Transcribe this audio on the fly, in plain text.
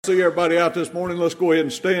See everybody out this morning. Let's go ahead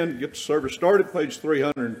and stand, get the service started. Page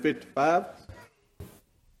 355.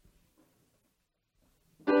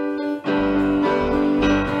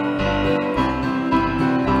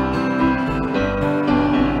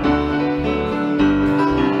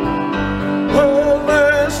 Well,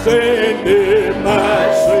 let's stand in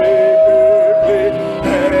my Savior,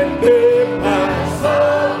 and in my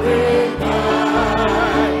sovereign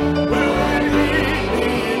mind. Will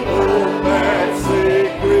he hold that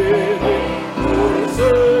sacred voice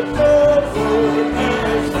of comfort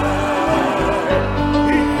as mine?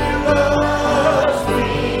 He loves me,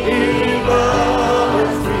 he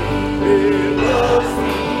loves me, he loves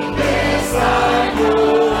me, yes I know.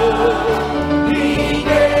 He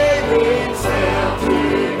gave himself to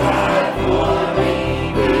die for me,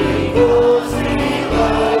 because he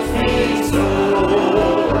loves me so.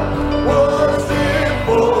 Was it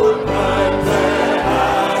for crimes that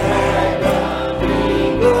I had done? He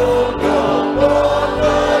broke upon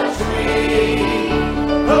the tree.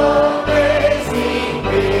 Amazing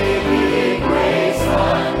pity, grace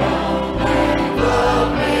unknown, and love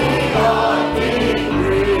beyond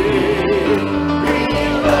degree. He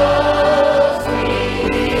loves me,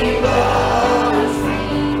 he loves me,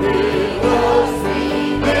 he loves me,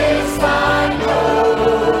 this I know.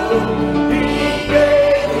 He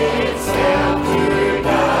gave himself to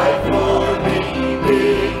die for me,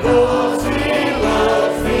 because he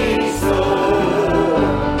loves me so.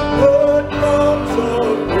 What comes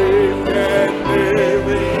of grief and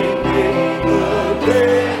living in the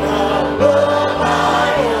day of love I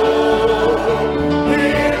owe.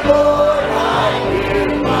 Dear Lord, I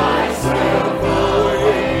give myself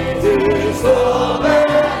away. 'Tis all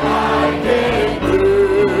that I can do.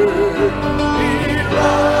 He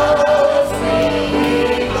loves me, he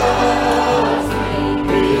loves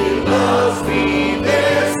me, he loves me,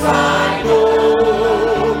 this I know.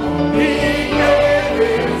 He gave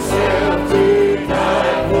himself to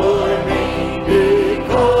die for me,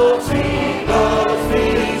 because he loves me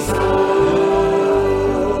so.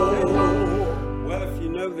 Well, if you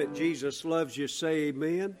know that Jesus loves you, say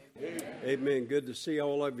amen. Amen. Good to see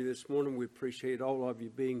all of you this morning. We appreciate all of you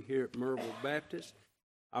being here at Merville Baptist.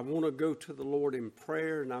 I want to go to the Lord in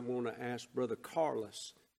prayer, and I'm going to ask Brother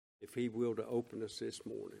Carlos if he will to open us this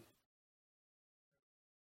morning.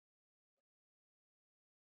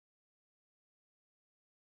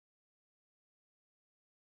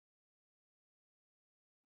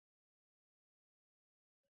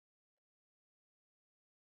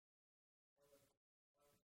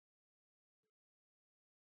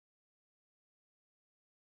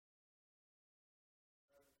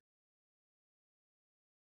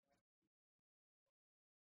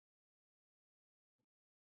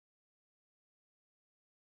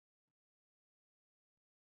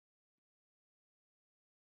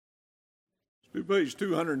 To page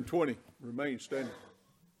 220. Remain standing.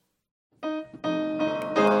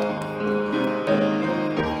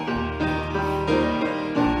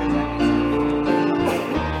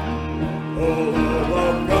 Oh, love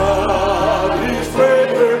of God is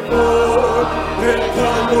greater far than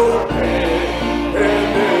time or pain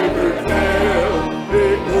can ever tell.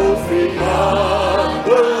 It goes beyond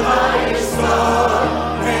the highest star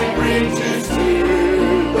and reaches to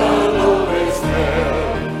the lowest hell.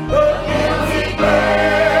 The guilty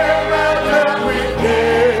bear wrapped up with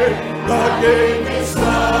care. God gave his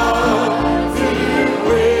son to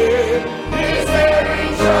win his every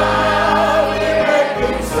child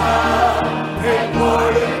reconciled and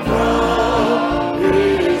pardoned from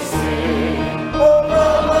his sin. Oh,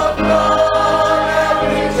 love of God, how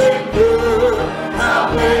rich and good, how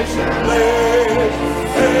measureless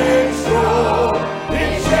and strong.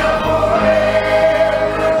 It shall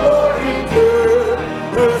forever glory to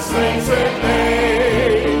the saints and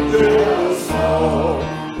angels song.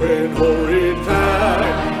 When hoary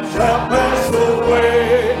time shall pass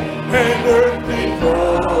away, and earthly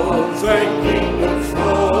thrones and kingdoms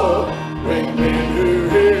fall, when men who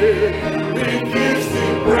hear refuse to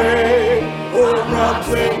pray, o'er rocks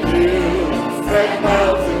and hills and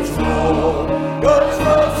mountains fall, God's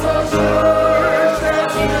love so sure shall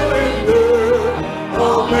still endure,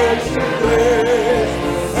 all measureless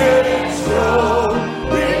and strong.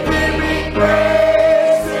 We give me praise.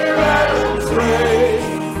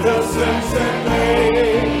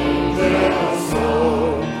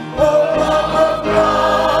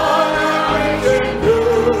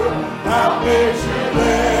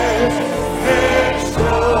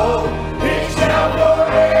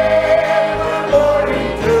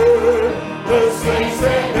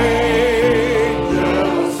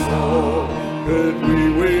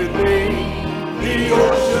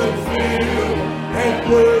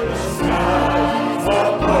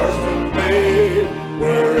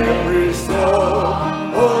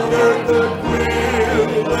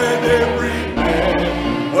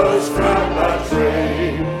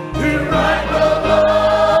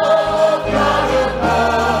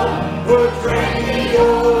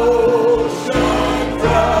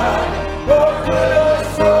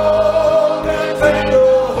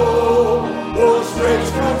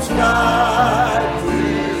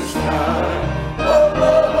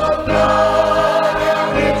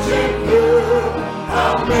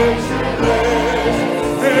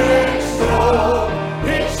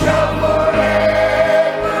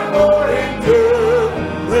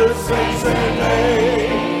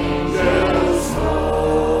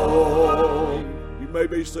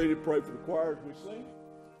 Be seated, pray for the choir as we sing.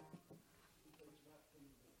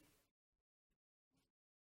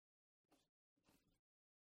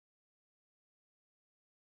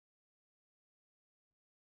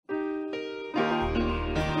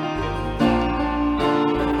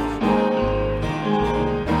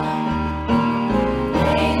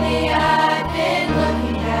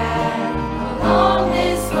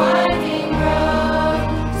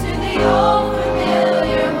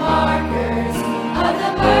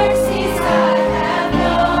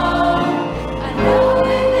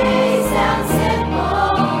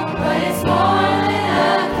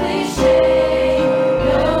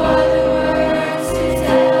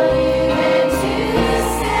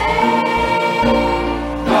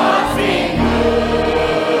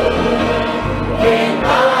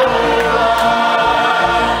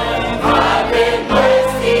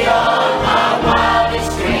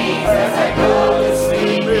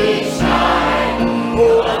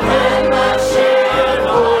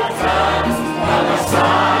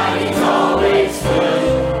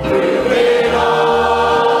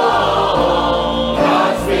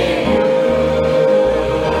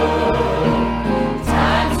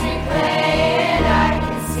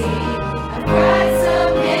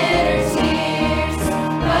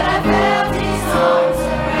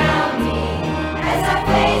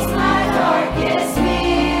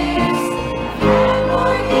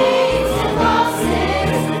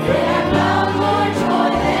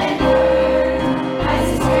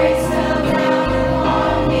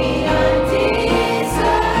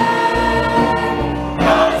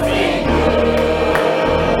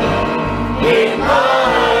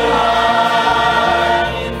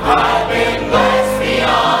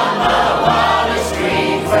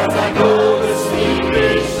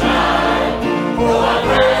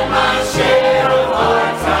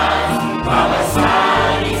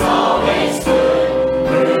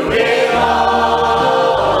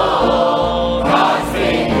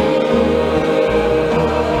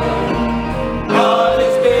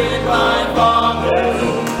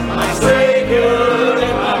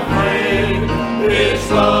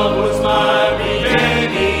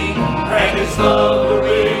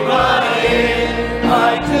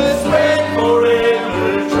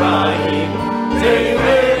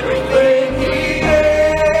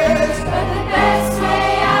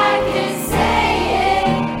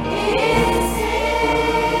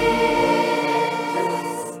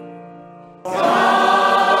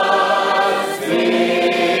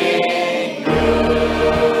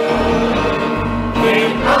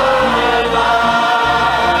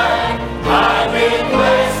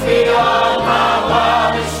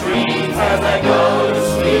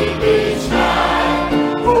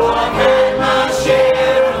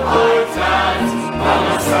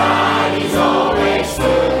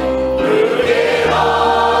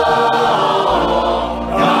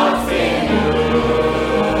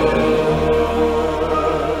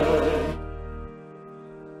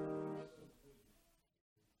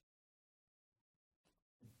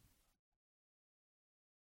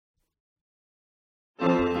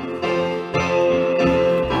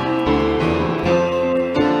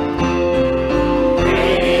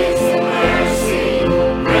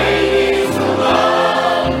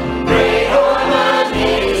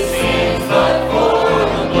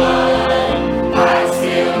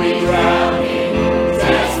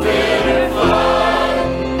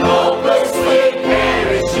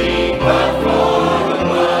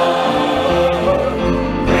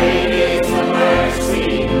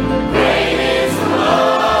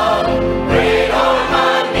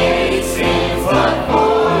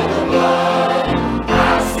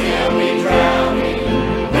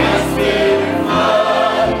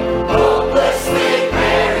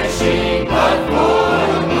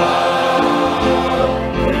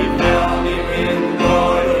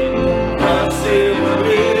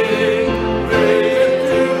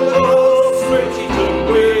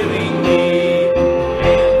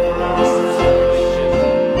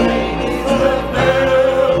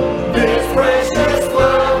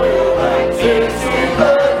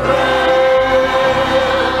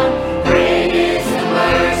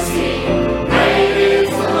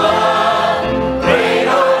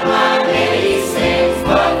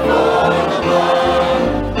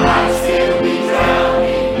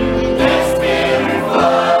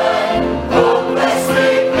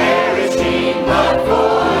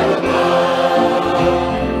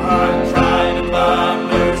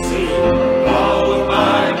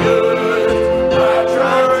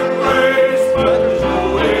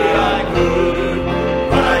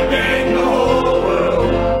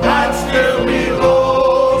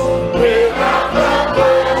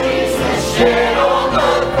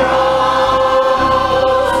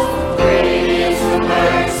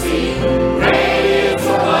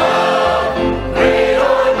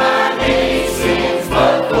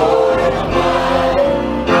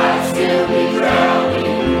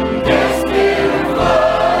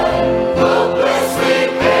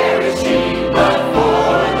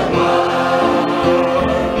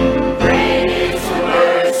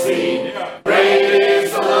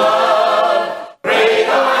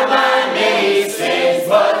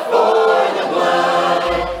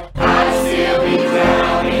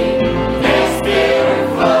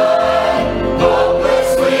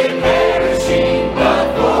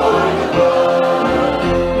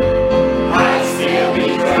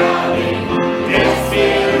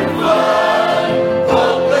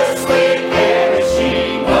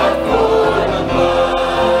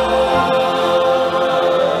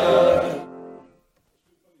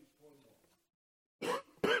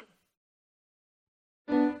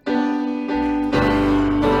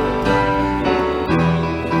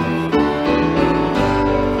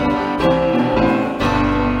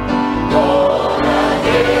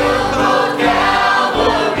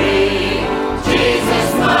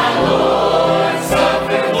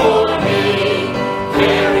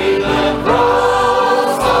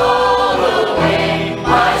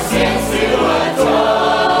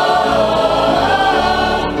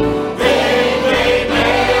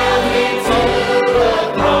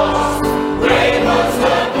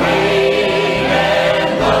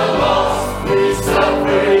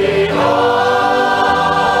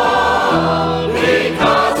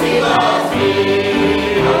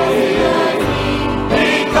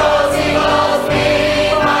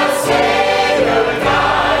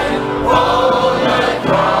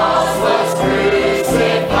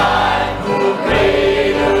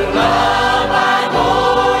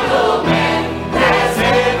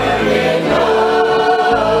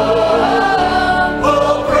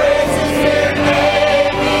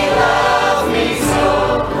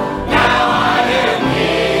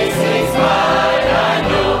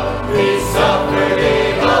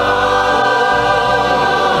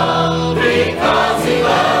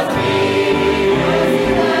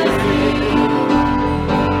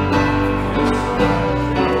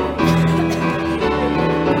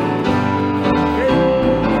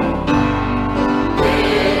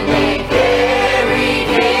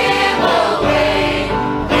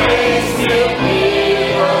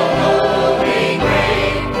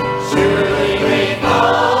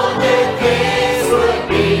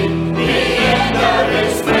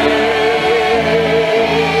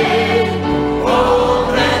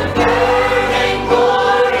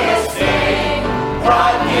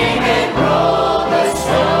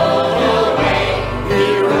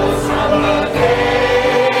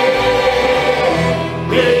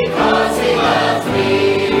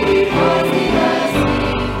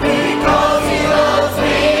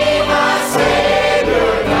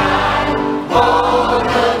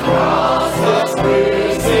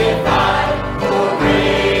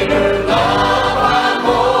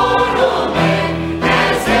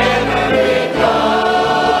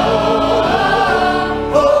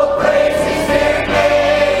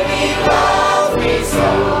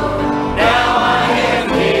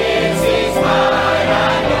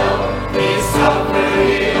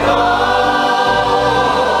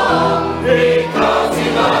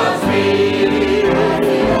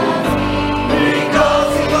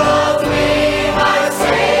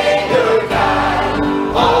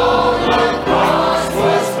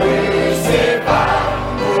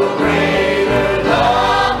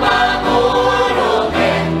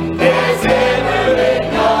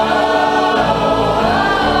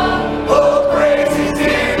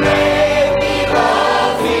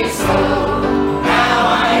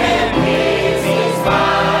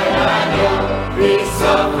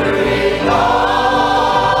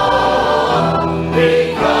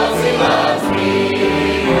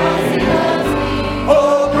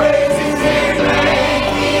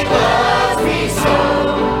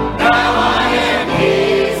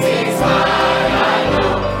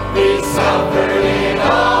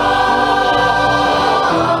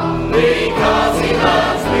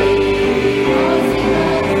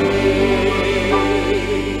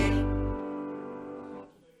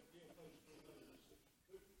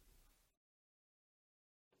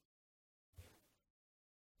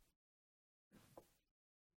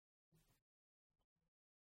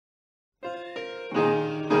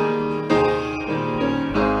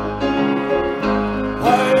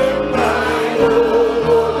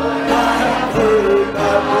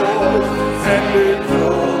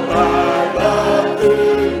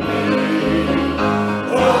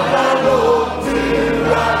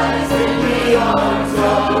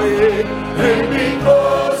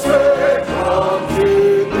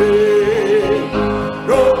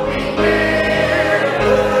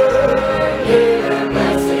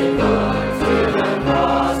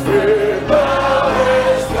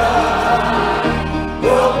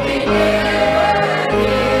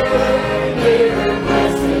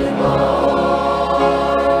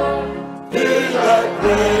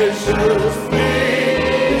 precious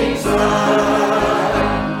things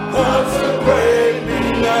consecrate me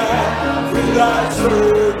now with thy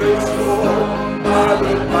service, Lord, by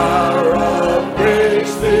the power of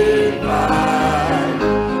grace divine.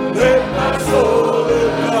 Let my soul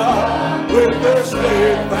live God with the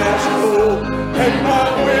steadfast hope, and my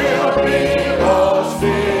will be lost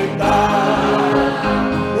in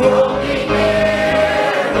thine. Roll me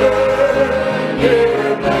nearer,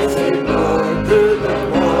 nearer, blessed Lord, to the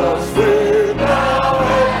cross where thou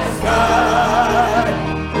hast died.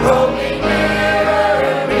 Roll me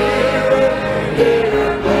nearer, nearer,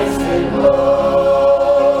 nearer, blessed Lord,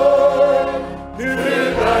 to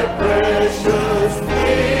thy precious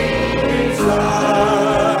feet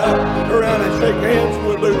side. Turn around and shake hands.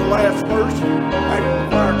 We'll do the last verse after the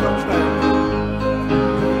choir comes down.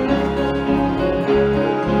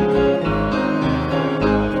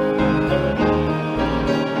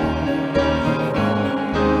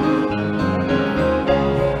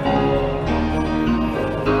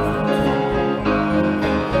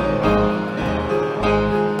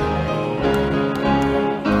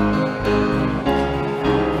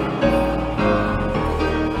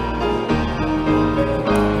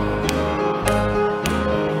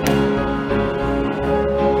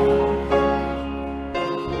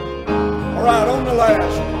 All right, on the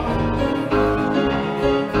last.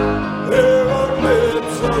 There are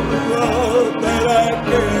lips of love that I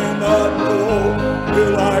cannot know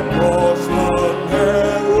till I cross the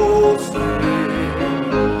narrow sea.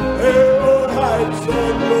 There are heights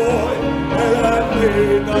of joy that I may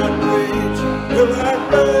not reach till I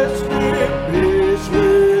rest in peace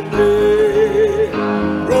with thee.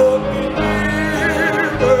 Draw me nearer,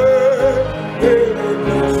 nearer,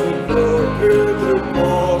 blessed Lord, to the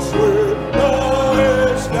cross where thou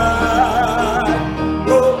hast died.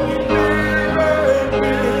 Draw me nearer,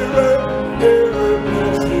 nearer, nearer,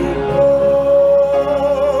 blessed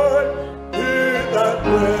Lord, to thy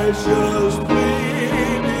precious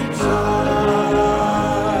bleeding side.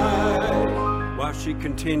 While she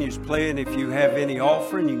continues playing, if you have any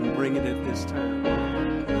offering, you can bring it at this time.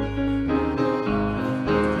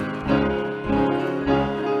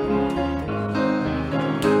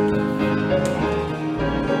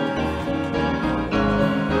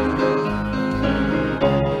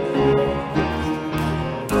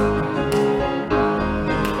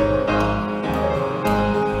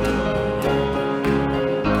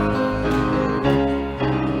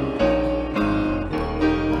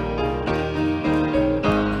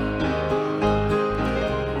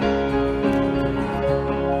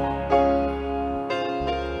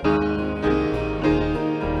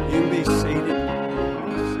 You can be seated.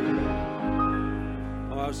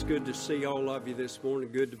 Oh, it's good to see all of you this morning.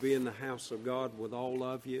 Good to be in the house of God with all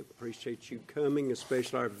of you. Appreciate you coming,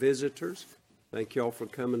 especially our visitors. Thank you all for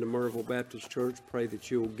coming to Merville Baptist Church. Pray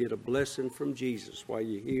that you'll get a blessing from Jesus while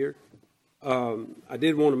you're here. I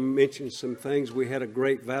did want to mention some things. We had a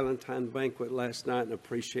great Valentine banquet last night, and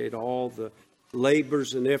appreciate all the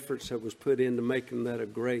labors and efforts that was put into making that a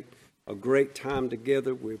great time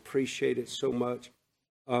together. We appreciate it so much.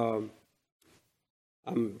 I'm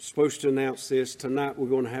supposed to announce this tonight. We're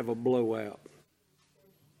going to have a blowout.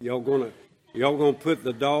 Y'all gonna put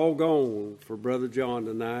the dog on for Brother John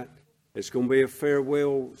tonight. It's going to be a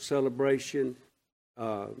farewell celebration.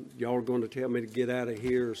 Y'all are going to tell me to get out of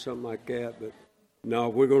here or something like that, but no,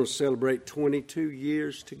 we're going to celebrate 22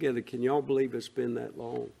 years together. Can y'all believe it's been that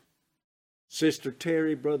long? Sister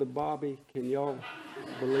Terry, Brother Bobby, can y'all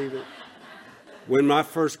believe it? When I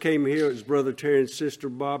first came here, it was Brother Terry and Sister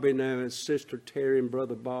Bobby. Now it's Sister Terry and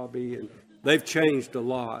Brother Bobby, and they've changed a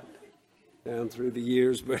lot down through the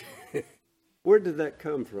years, but where did that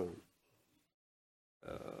come from?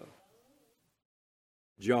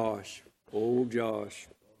 Josh. Old Josh,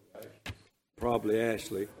 probably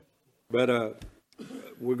Ashley. But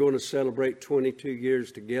we're going to celebrate 22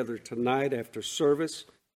 years together tonight after service.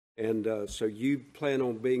 And so you plan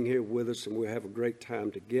on being here with us, and we'll have a great time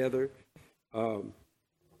together.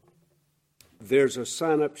 There's a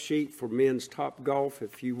sign-up sheet for men's Top Golf.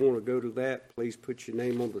 If you want to go to that, please put your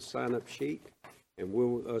name on the sign-up sheet. And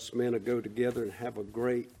us men will go together and have a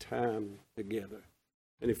great time together.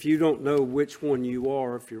 And if you don't know which one you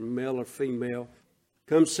are, if you're male or female,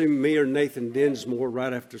 come see me or Nathan Dinsmore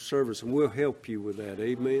right after service, and we'll help you with that.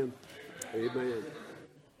 Amen? Amen.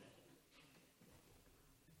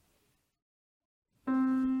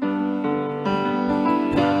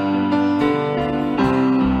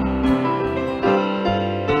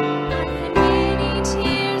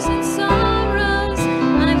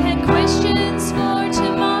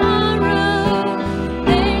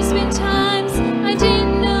 There's been times I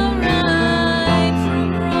didn't know right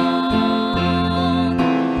from wrong.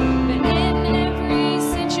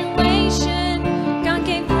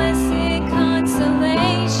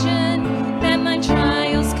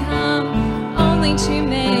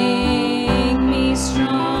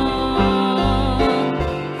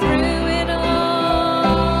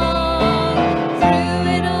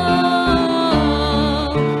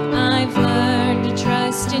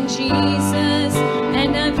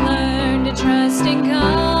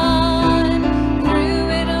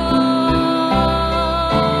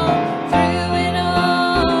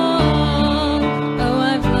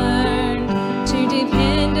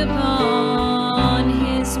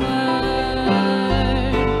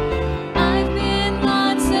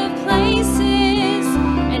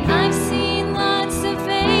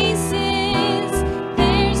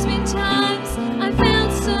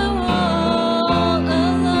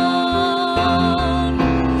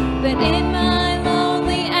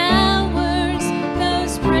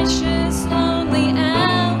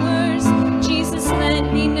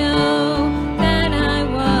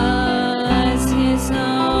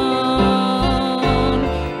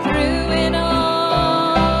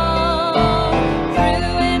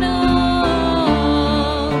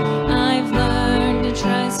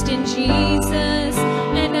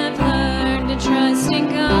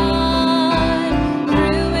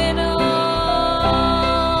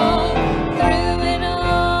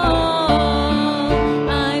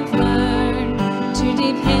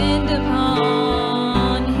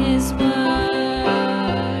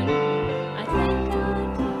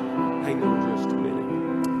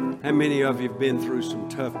 How many of you have been through some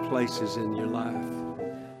tough places in your life?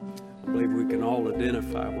 I believe we can all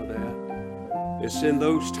identify with that. It's in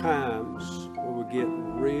those times where we get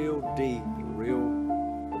real deep and real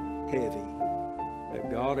heavy that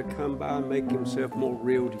God will come by and make himself more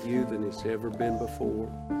real to you than he's ever been before.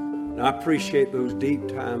 And I appreciate those deep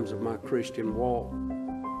times of my Christian walk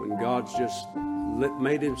when God's just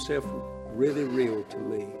made himself really real to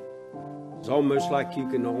me. It's almost like you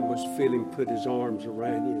can almost feel him put his arms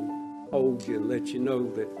around you and hold you and let you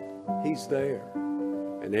know that he's there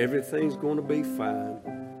and everything's going to be fine.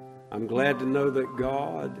 I'm glad to know that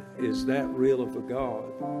God is that real of a God.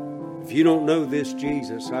 If you don't know this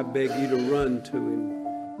Jesus, I beg you to run to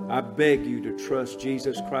him. I beg you to trust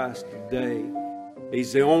Jesus Christ today.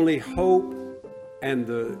 He's the only hope and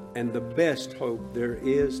the best hope there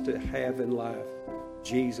is to have in life,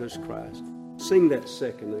 Jesus Christ. Sing that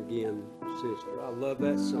second again, sister. I love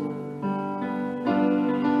that song.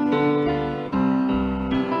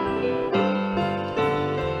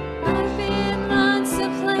 I've been lots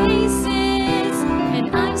of places,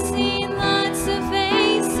 and I've seen lots of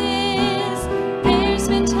faces. There's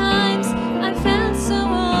been times I felt so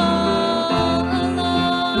all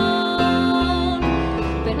alone.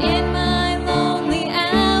 But in my lonely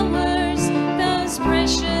hours, those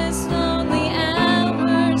precious lonely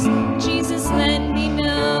hours, Jesus let me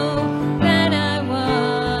know that I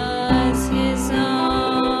was his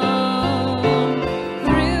own.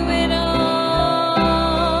 Through it all,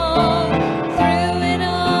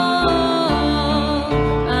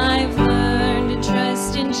 I've learned to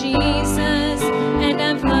trust in Jesus, and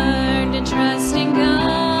I've learned to trust in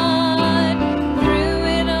God. Through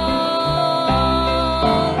it all,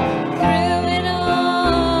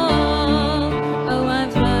 oh,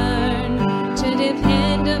 I've learned to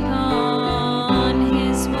depend upon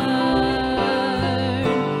his word.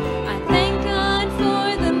 I thank God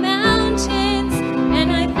for the mountains,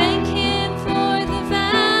 and I thank him for the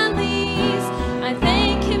valleys. I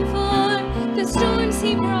thank him for the storms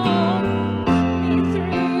he brought me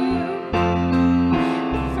through.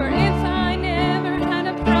 For if I never had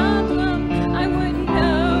a problem, I wouldn't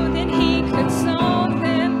know that he could solve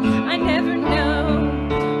them. I never know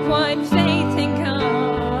what faith in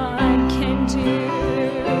God can do.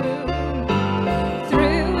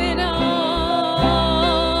 Through it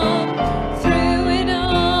all,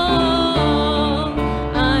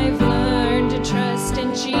 I've learned to trust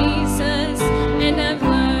in Jesus, and I've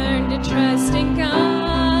learned to trust in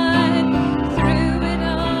God. Through it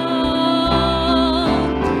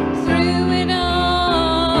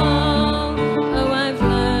all, oh, I've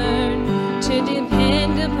learned to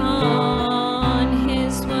depend upon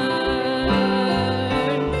his word.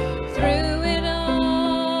 Through it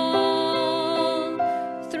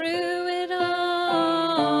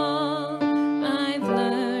all, I've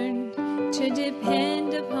learned to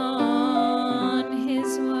depend upon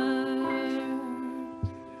his word.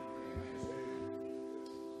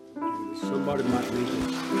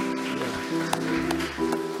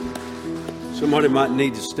 Somebody might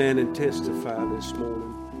need to stand and testify this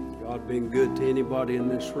morning. God being good to anybody in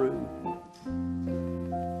this room.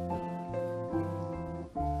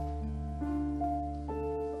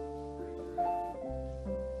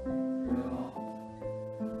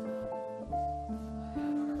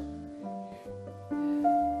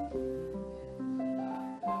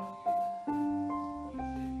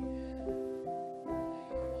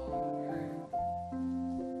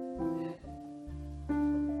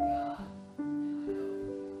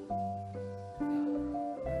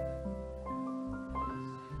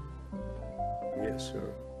 Yes,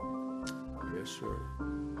 sir. Yes, sir.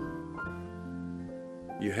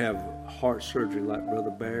 You have heart surgery like Brother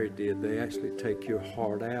Barry did. They actually take your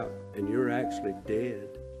heart out, and you're actually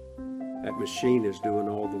dead. That machine is doing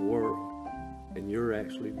all the work, and you're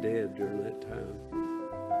actually dead during that time.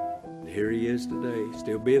 And here he is today,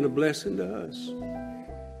 still being a blessing to us.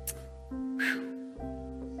 Whew.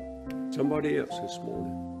 Somebody else this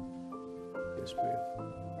morning. Yes, ma'am.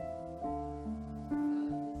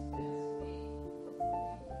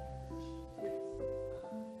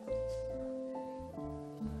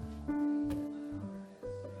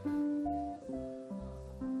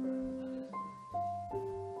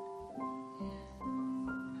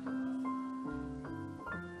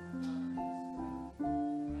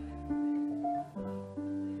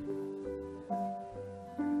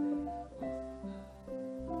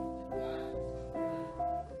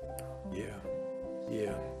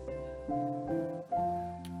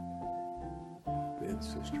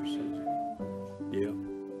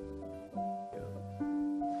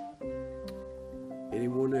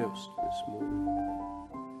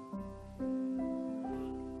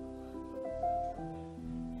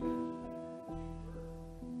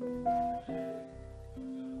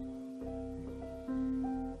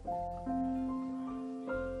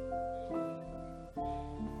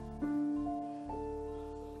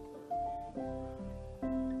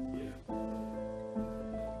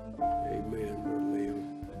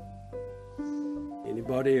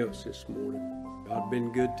 Anybody else this morning? God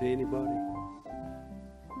been good to anybody?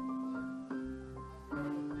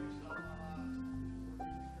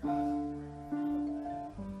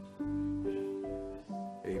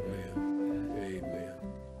 Amen. Amen.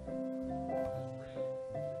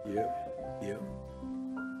 Yep.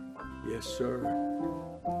 Yes, sir.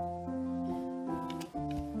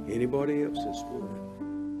 Anybody else this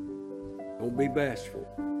morning? Don't be bashful.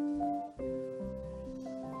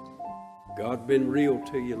 God been real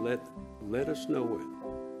to you. Let us know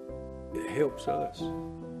it. It helps us.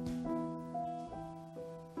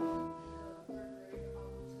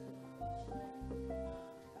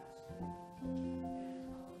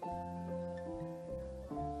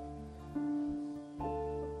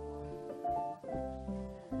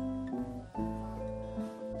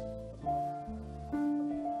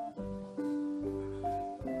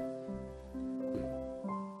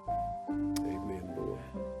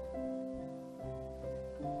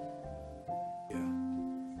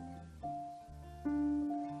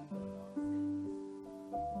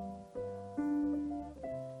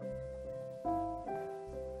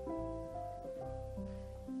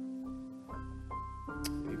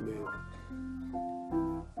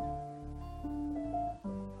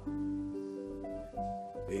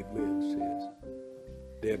 Amen, sis.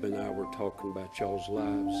 Deb and I were talking about y'all's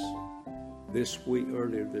lives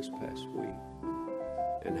earlier this past week,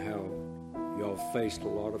 and how y'all faced a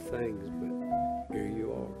lot of things, but here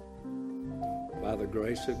you are. By the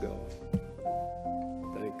grace of God.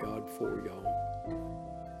 Thank God for y'all.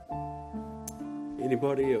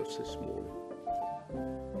 Anybody else this morning?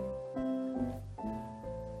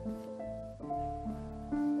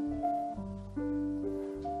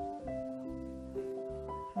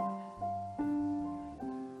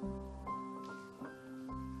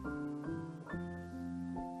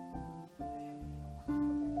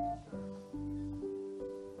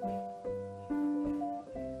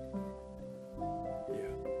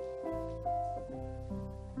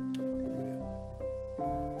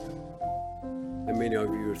 How many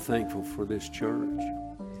of you are thankful for this church?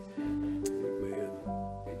 Amen.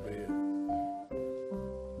 Amen.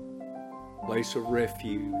 Place of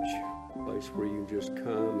refuge, place where you can just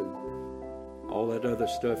come, and all that other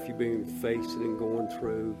stuff you've been facing and going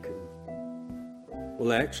through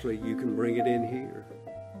actually you can bring it in here,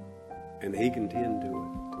 and He can tend to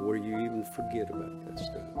it to where you even forget about that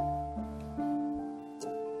stuff.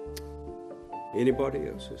 Anybody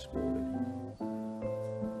else this morning?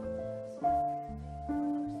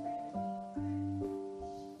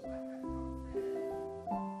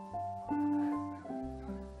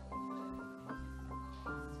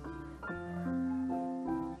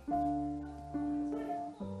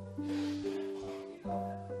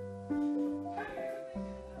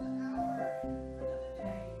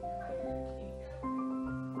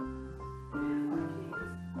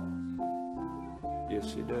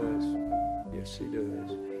 Yes, He does. Yes, He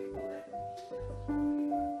does.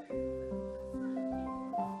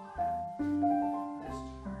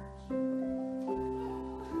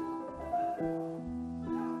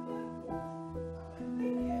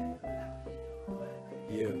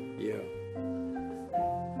 Yeah.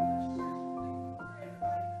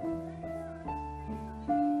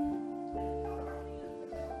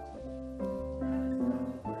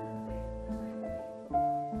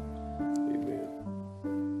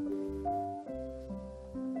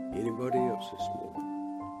 Anybody else this morning?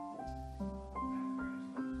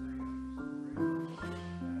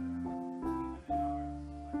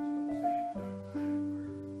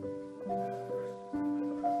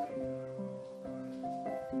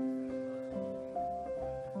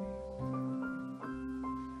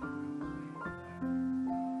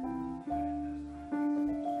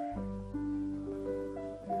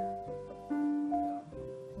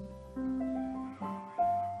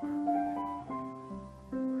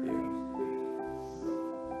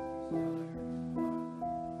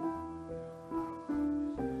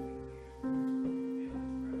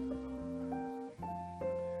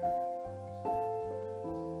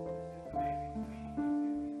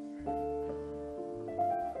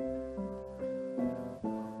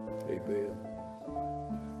 Amen.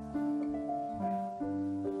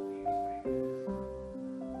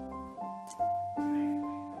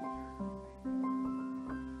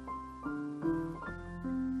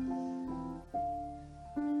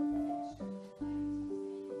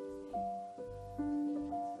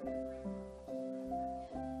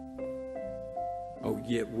 Oh,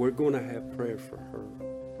 yeah, we're going to have prayer for her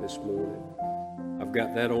this morning. I've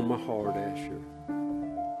got that on my heart, Asher.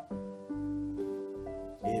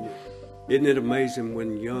 Isn't it amazing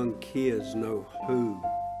when young kids know who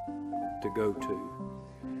to go to?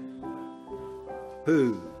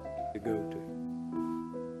 who to go to.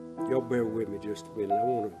 Y'all bear with me just a minute. I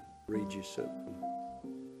want to read you something.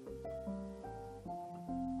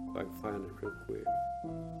 If I can find it real quick.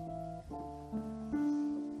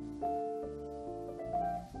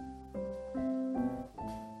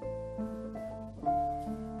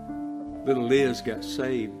 Little Liz got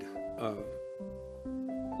saved a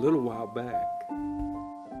little while back,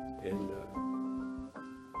 and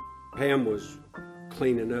Pam was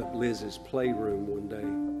cleaning up Liz's playroom one day,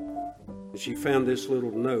 and she found this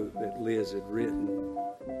little note that Liz had written,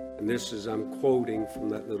 and this is, I'm quoting from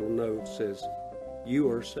that little note, says, "You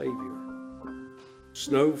are Savior.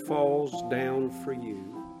 Snow falls down for you.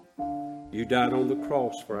 You died on the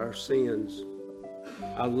cross for our sins.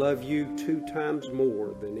 I love you 2 times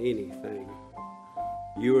more than anything.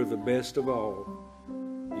 You are the best of all.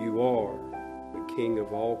 You are the King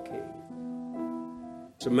of all kings."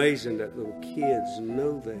 It's amazing that little kids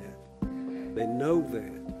know that. They know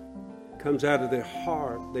that. It comes out of their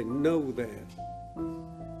heart. They know that.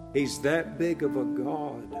 He's that big of a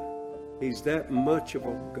God. He's that much of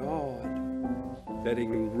a God that he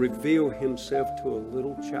can reveal himself to a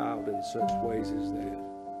little child in such ways as that.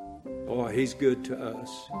 Oh, he's good to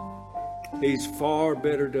us. He's far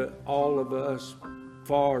better to all of us,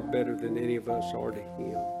 far better than any of us are to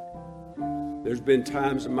him. There's been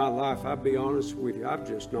times in my life, I'll be honest with you, I'm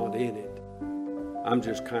just not in it. I'm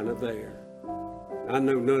just kind of there. I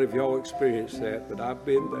know none of y'all experienced that, but I've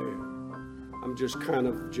been there. I'm just kind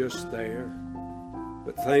of just there.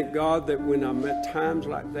 But thank God that when I'm at times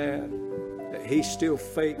like that he's still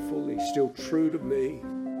faithful, he's still true to me.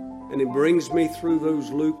 And he brings me through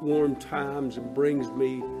those lukewarm times and brings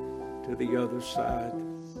me to the other side.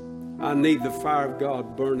 I need the fire of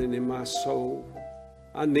God burning in my soul.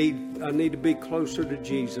 I need to be closer to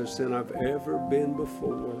Jesus than I've ever been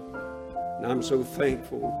before. And I'm so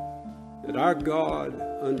thankful that our God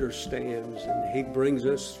understands and he brings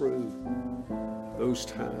us through those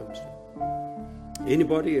times.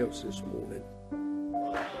 Anybody else this morning?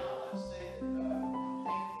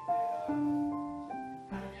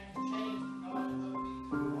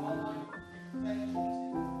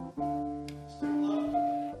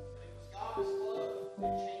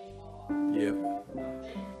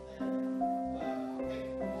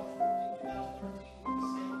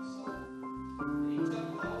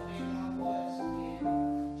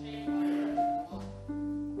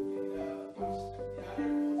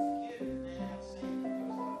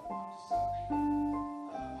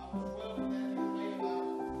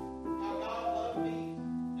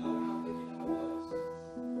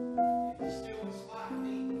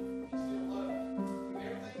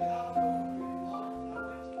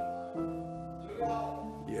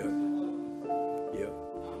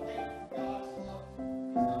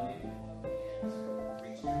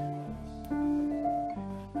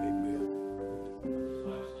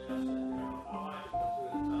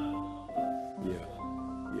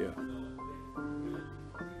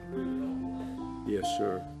 Yes,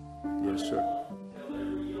 sir. Yes, sir.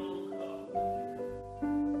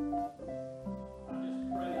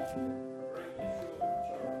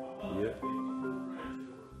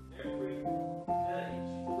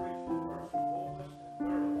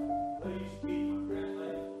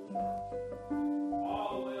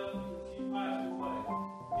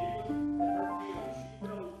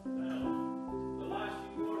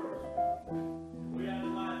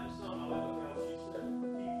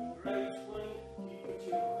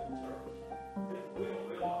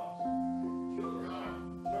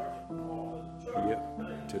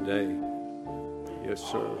 Today. Yes,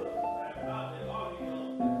 sir.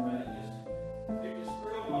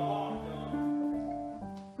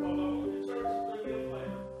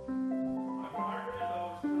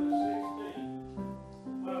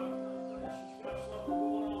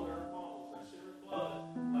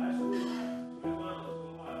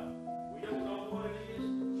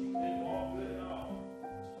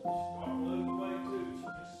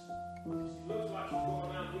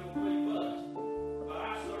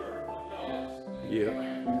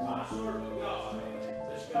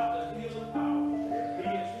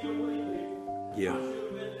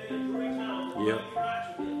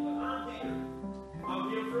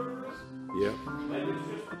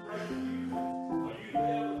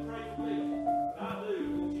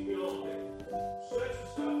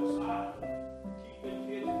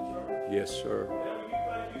 Yes, sir.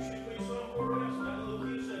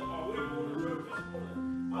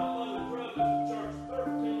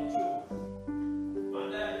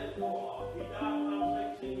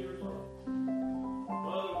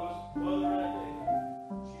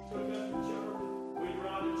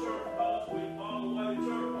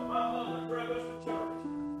 Church.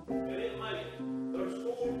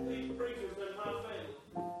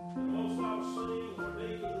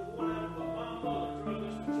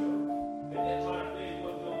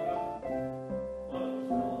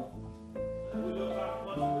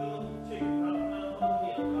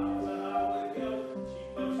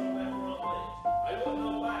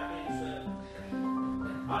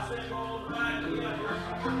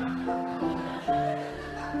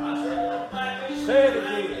 Say it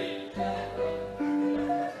again.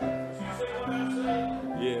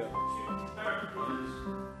 Yeah.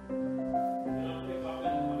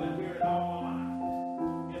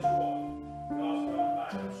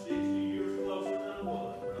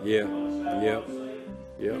 Yeah. Yep.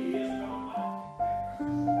 Yep.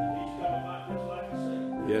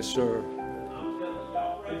 Yes, sir.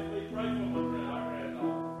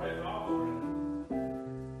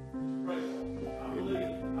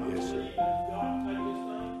 Yes, sir.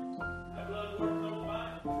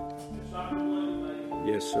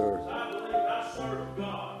 Yes, sir.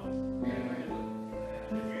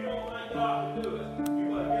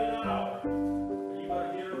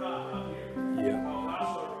 Yeah.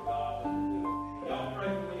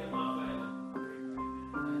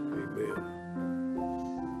 Amen.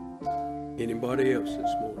 Anybody else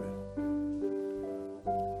this morning?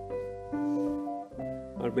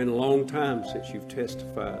 It's been a long time since you've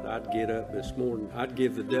testified. I'd get up this morning. I'd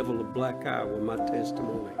give the devil a black eye with my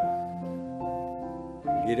testimony.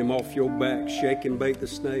 Get him off your back. Shake and bait the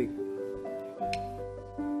snake.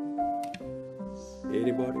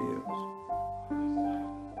 Anybody else?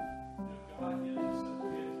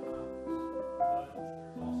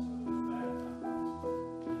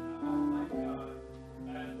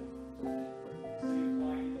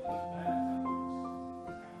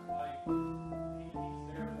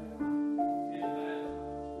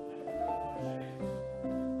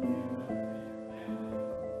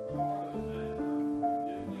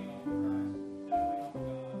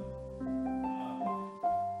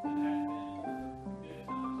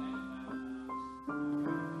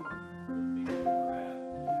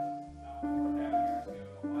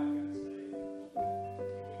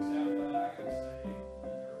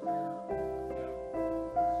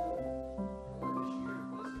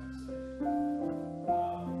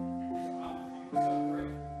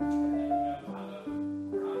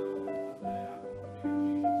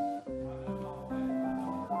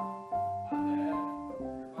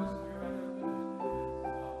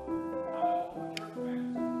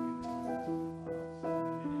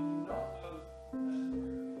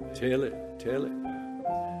 Tell it, tell it.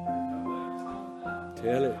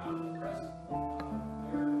 Tell it.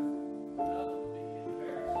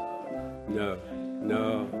 No,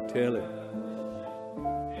 no, tell it.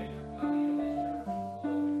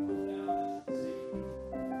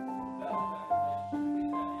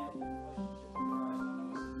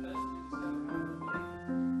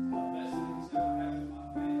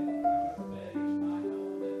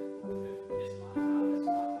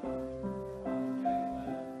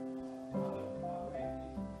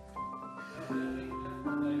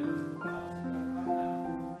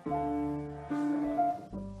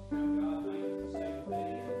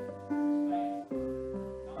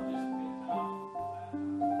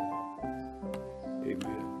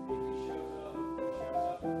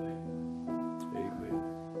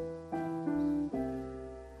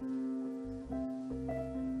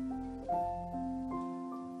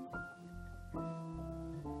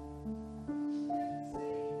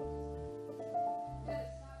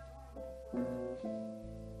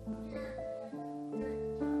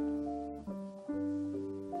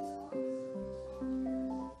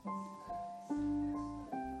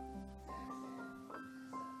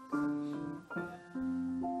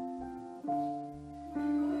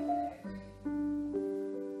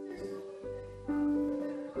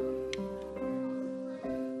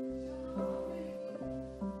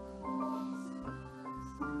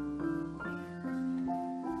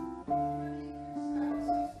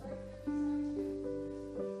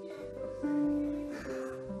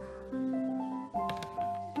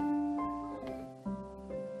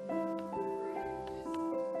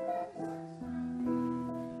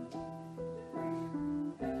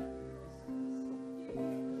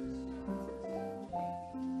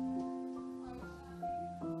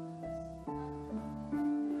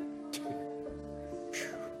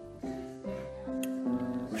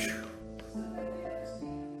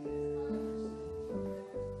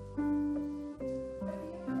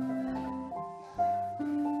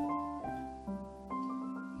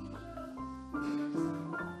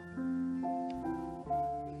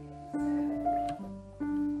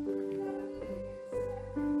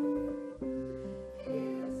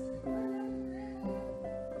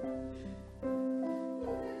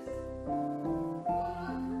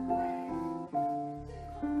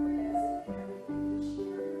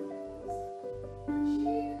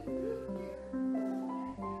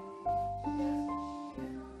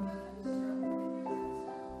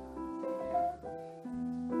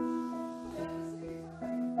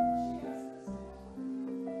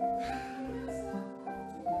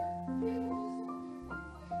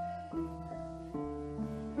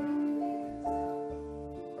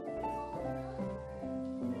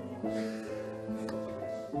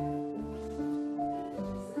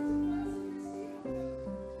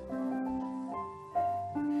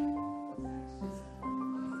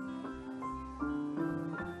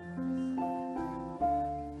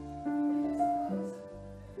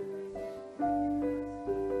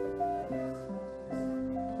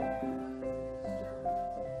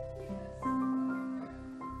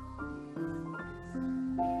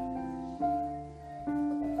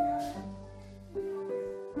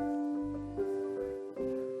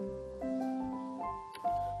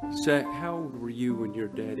 Zach, how old were you when your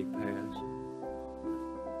daddy passed?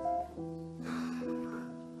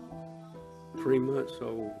 3 months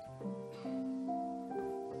old.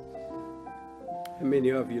 How many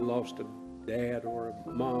of you lost a dad or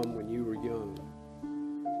a mom when you were young?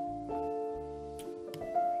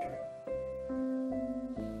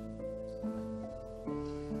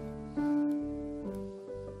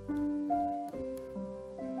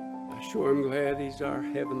 I sure am glad He's our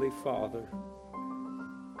Heavenly Father.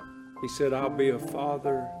 He said, I'll be a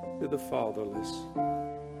father to the fatherless.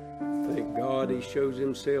 Thank God He shows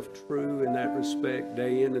Himself true in that respect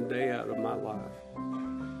day in and day out of my life.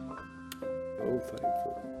 Oh,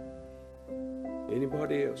 thankful.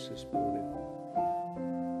 Anybody else this morning?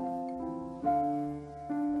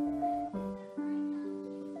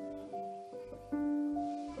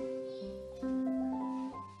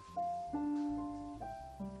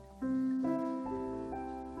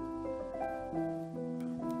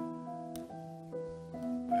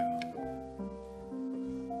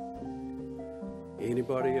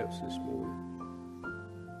 Anybody else this morning?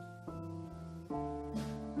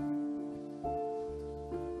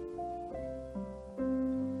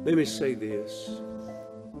 Let me say this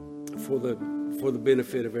for the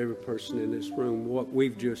benefit of every person in this room. What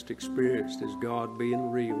we've just experienced is God being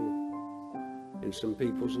real in some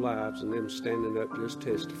people's lives and them standing up just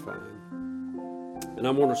testifying. And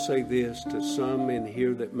I want to say this to some in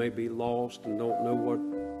here that may be lost and don't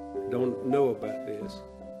know about this.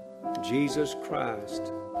 Jesus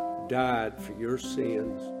Christ died for your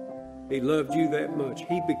sins. He loved you that much.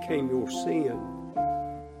 He became your sin.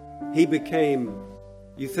 He became,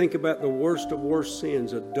 you think about the worst of worst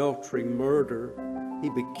sins, adultery, murder. He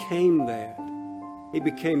became that. He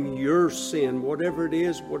became your sin, whatever it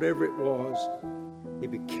is, whatever it was. He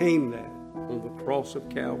became that on the cross of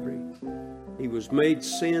Calvary. He was made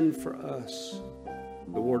sin for us,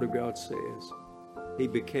 the Word of God says. He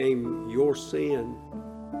became your sin,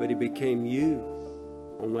 but He became you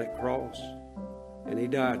on that cross. And He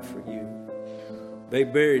died for you. They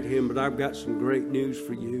buried Him, but I've got some great news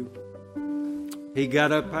for you. He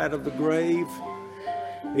got up out of the grave.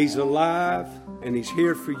 He's alive, and He's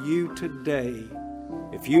here for you today.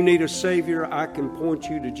 If you need a Savior, I can point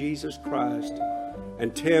you to Jesus Christ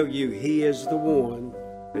and tell you He is the one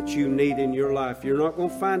that you need in your life. You're not going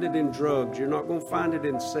to find it in drugs. You're not going to find it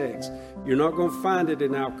in sex. You're not going to find it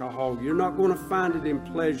in alcohol. You're not going to find it in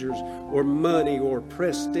pleasures or money or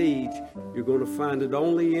prestige. You're going to find it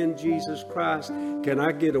only in Jesus Christ. Can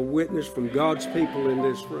I get a witness from God's people in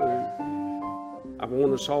this room? I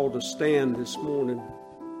want us all to stand this morning.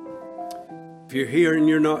 If you're here and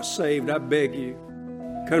you're not saved, I beg you,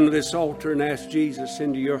 come to this altar and ask Jesus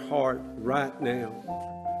into your heart right now.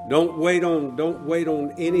 Don't wait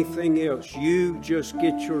on anything else. You just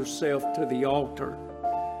get yourself to the altar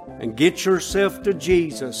and get yourself to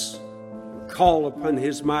Jesus. Call upon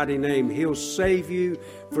His mighty name. He'll save you,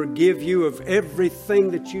 forgive you of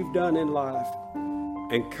everything that you've done in life,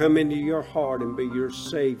 and come into your heart and be your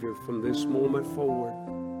Savior from this moment forward.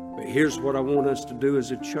 But here's what I want us to do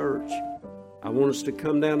as a church. I want us to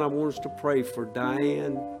come down. I want us to pray for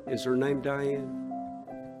Diane. Is her name Diane?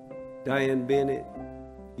 Diane Bennett?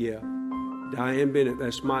 Yeah, Diane Bennett.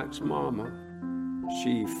 That's Mike's mama.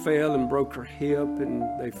 She fell and broke her hip, and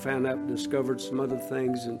they found out and discovered some other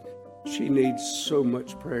things, and she needs so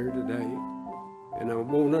much prayer today. And I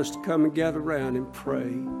want us to come and gather around and pray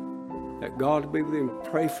that God will be with them.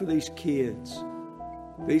 Pray for these kids.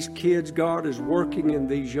 These kids, God is working in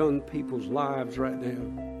these young people's lives right now.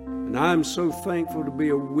 And I'm so thankful to be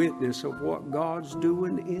a witness of what God's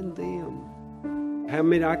doing in them.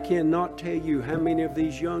 I cannot tell you how many of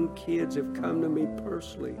these young kids have come to me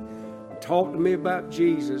personally, talked to me about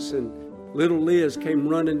Jesus. And little Liz came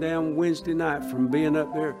running down Wednesday night from being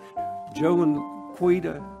up there. Joe and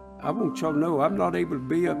Quita, I want y'all to know I'm not able to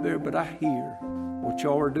be up there, but I hear what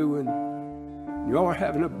y'all are doing. Y'all are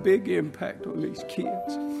having a big impact on these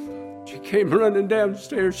kids. She came running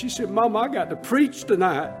downstairs. She said, Mama, I got to preach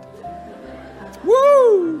tonight.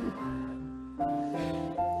 Woo!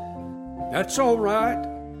 That's all right.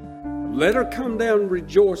 Let her come down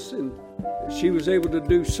rejoicing that she was able to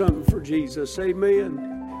do something for Jesus. Amen.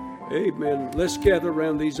 Amen. Let's gather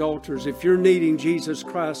around these altars. If you're needing Jesus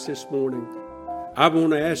Christ this morning, I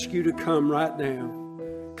want to ask you to come right now.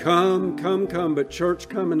 Come. But church,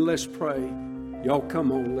 come and let's pray. Y'all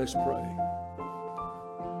come on, let's pray.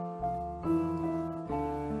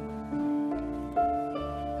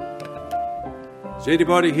 Is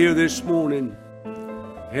anybody here this morning?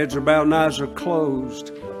 Heads are bowed and eyes are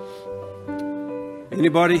closed.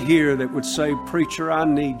 Anybody here that would say, Preacher, I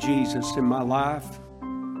need Jesus in my life?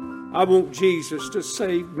 I want Jesus to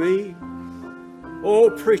save me. Oh,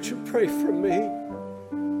 preacher, pray for me.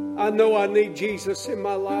 I know I need Jesus in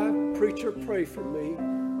my life. Preacher, pray for me.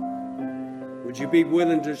 Would you be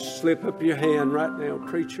willing to slip up your hand right now?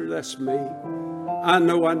 Preacher, that's me. I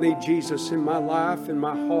know I need Jesus in my life, in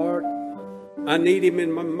my heart. I need Him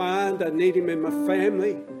in my mind. I need Him in my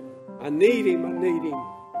family. I need Him. I need Him.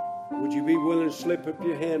 Would you be willing to slip up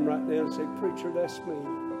your hand right now and say, Preacher, that's me.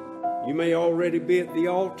 You may already be at the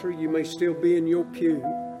altar. You may still be in your pew.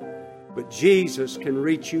 But Jesus can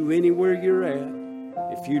reach you anywhere you're at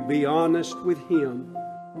if you'd be honest with Him.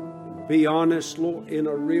 Be honest, Lord, in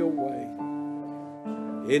a real way.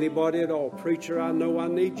 Anybody at all. Preacher, I know I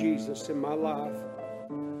need Jesus in my life.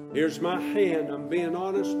 Here's my hand. I'm being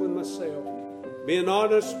honest with myself. Being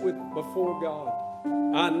honest before God.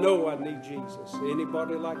 I know I need Jesus.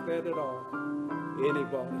 Anybody like that at all?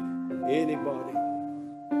 Anybody? Anybody?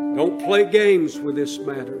 Don't play games with this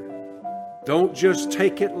matter. Don't just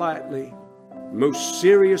take it lightly. The most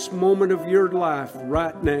serious moment of your life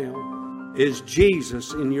right now is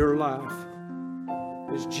Jesus in your life.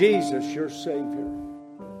 Is Jesus your Savior?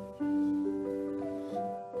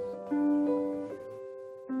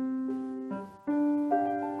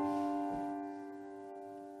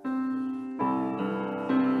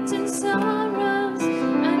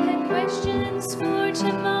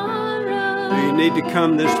 Need to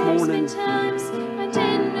come this morning. Times I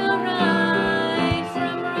didn't know right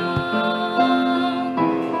from wrong,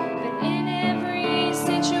 but in every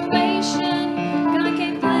situation, God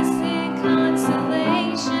gave blessed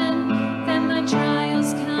consolation. Then my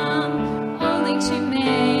trials come only to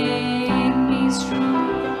make me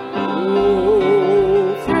strong.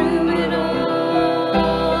 Through it all,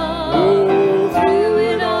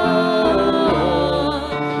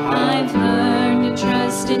 I've learned to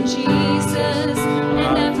trust in Jesus.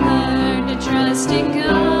 Trust in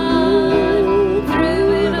God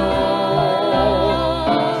through it all,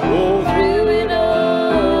 through it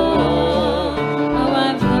all. Oh,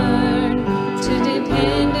 I've learned to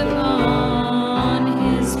depend upon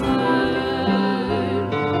His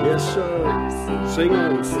word. Yes, sir. Sing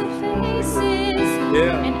on.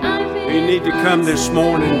 Yeah. You need to come this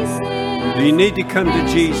morning. You need to come to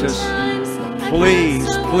Jesus. Please,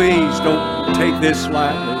 please don't take this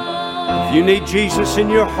lightly. If you need Jesus in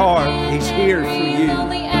your heart, He's here for you.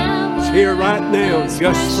 He's here right now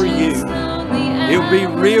just for you. He'll be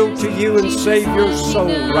real to you and save your soul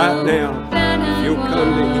right now if you'll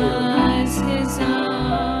come to Him.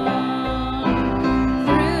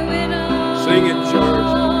 Sing it, church.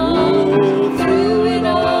 Oh, through it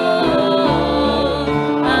all,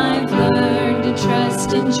 I've learned to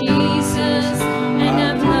trust in Jesus, and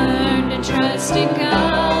I've learned to trust in God.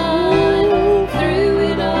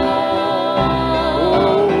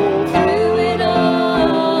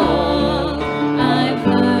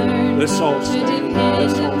 Let's all stand.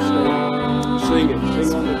 Let's all stand. Sing it.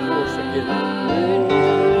 Sing on the chorus again.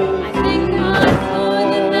 I thank God for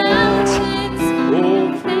the mountains.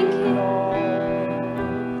 Thank you.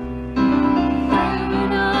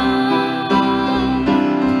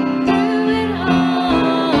 Through it all,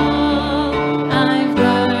 I've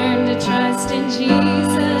learned to trust in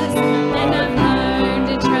Jesus, and I've learned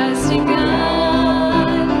to trust in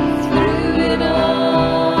God. Through it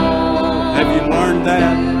all. Have you learned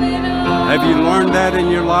that? Have you learned that in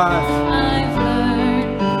your life? I've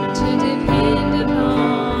learned to depend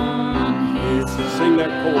upon His word. Sing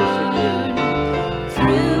that chorus again.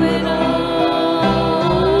 Through it all,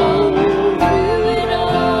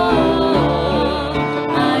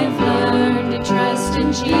 I've learned to trust in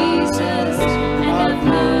Jesus, and I've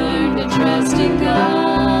learned to trust in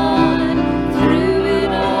God. Through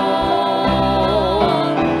it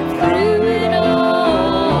all,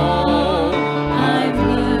 I've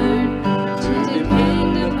learned to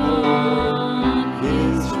depend upon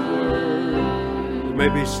His word.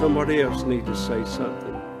 Maybe somebody else need to say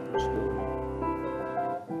something this morning.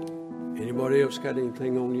 Anybody else got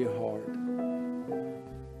anything on your heart?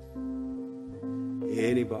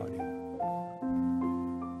 Anybody?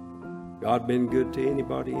 God been good to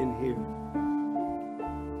anybody in here?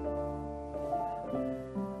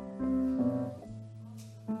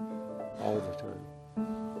 All the time.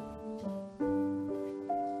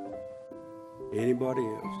 Anybody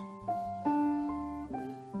else?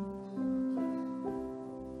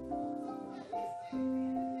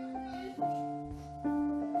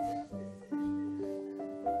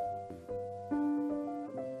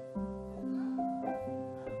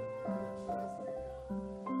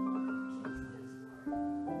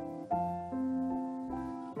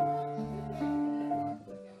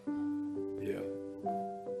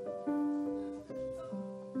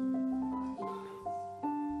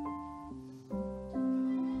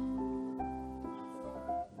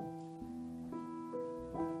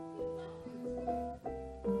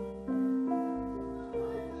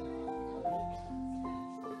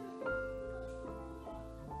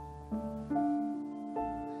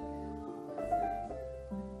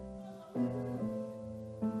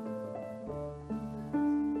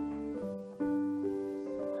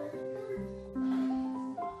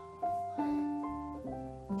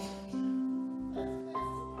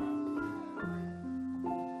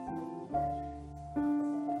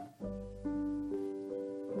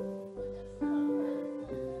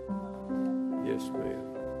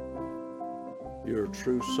 You're a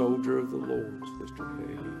true soldier of the Lord, Sister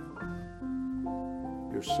Peggy.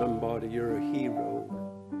 You're somebody, you're a hero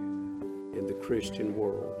in the Christian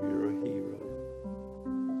world. You're a hero.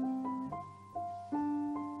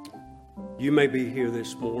 You may be here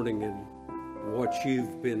this morning and what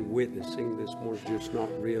you've been witnessing this morning is just not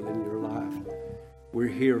real in your life. We're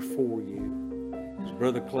here for you. As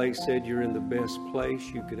Brother Clay said, you're in the best place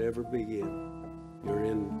you could ever be in. You're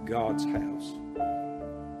in God's house.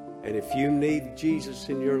 And if you need Jesus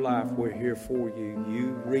in your life, we're here for you.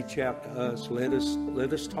 You reach out to us. Let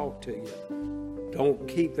us talk to you. Don't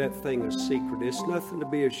keep that thing a secret. It's nothing to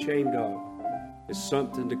be ashamed of. It's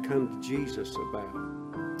something to come to Jesus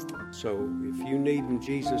about. So if you need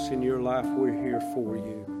Jesus in your life, we're here for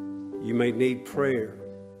you. You may need prayer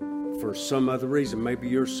for some other reason. Maybe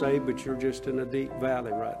you're saved, but you're just in a deep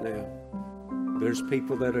valley right now. There's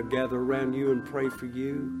people that will gather around you and pray for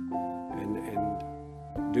you and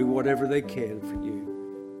do whatever they can for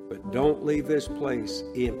you. But don't leave this place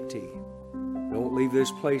empty. Don't leave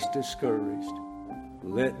this place discouraged.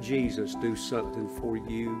 Let Jesus do something for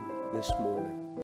you this morning.